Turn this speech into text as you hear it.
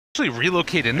Actually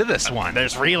relocate into this one.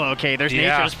 There's relocate, there's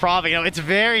Nature's Prophet. You know, it's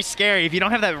very scary. If you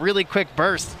don't have that really quick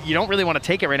burst, you don't really want to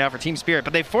take it right now for T.Spirit.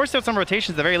 But they forced out some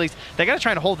rotations at the very least. They got to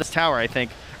try and hold this tower, I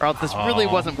think, or else this really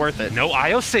wasn't worth it. No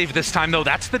IO save this time, though.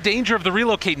 That's the danger of the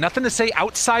relocate. Nothing to say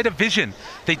outside of vision.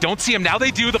 They don't see him. Now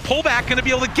they do. The pullback going to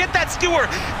be able to get that skewer.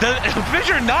 The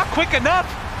vision not quick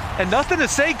enough. And nothing to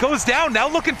say goes down,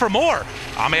 now looking for more.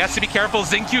 Ame has to be careful,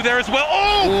 XinQ there as well.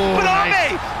 Oh, but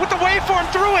Ame with the waveform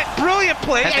through it. Brilliant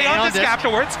play, Aeon Disc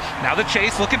afterwards. Now the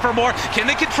chase, looking for more. Can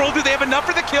they control? Do they have enough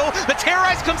for the kill? The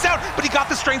Terrorize comes out, but he got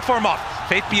the strength form off.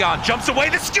 Faith Beyond jumps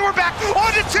away, the skewer back,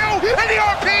 onto two, and the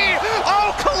RP!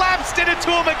 Oh, collapsed into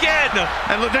him again.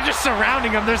 And look, they're just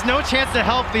surrounding him. There's no chance to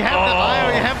help. You have the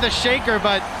IO, you have the Shaker,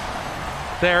 but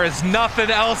there is nothing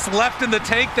else left in the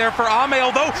tank there for Ame,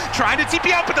 although trying to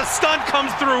TP out, but the stun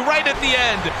comes through right at the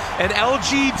end. And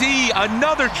LGD,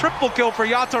 another triple kill for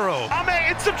Yatoro.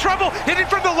 Ame in some trouble, hitting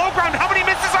from the low ground. How many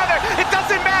misses are there? It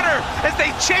doesn't matter as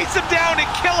they chase him down and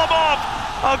kill him off.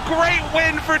 A great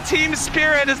win for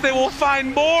T.Spirit as they will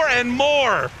find more and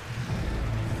more.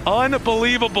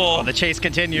 Unbelievable. Oh, the chase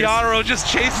continues. Yatoro just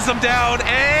chases him down,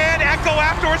 and Echo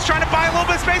afterwards trying to buy a little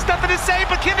bit of space. Nothing to say,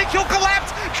 but can they kill collapse?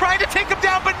 Trying to take him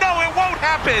down, but no, it won't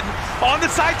happen. On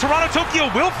the side, TORONTOTOKYO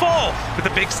will fall with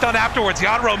a big stun afterwards.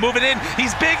 Yatoro moving in.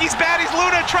 He's big, he's bad, he's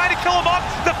Luna trying to kill him off.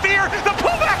 The fear, the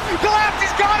pullback, collapse,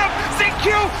 he's got him. XinQ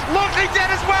looking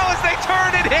dead as well as they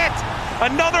turn and hit.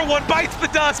 Another one bites the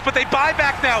dust, but they buy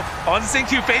back now on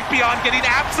XinQ. Faith Beyond getting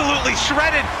absolutely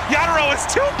shredded. Yatoro is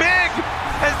too big.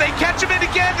 As they catch him in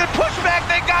again, the pushback,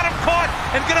 they got him caught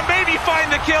and gonna maybe find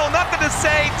the kill. Nothing to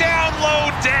say, down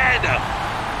low, dead.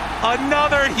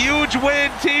 Another huge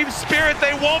win, T.Spirit.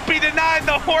 They won't be denied.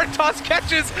 The horn toss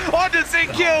catches onto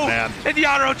XinQ, and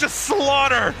Yatoro just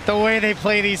slaughter. The way they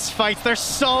play these fights, they're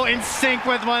so in sync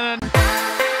with one another.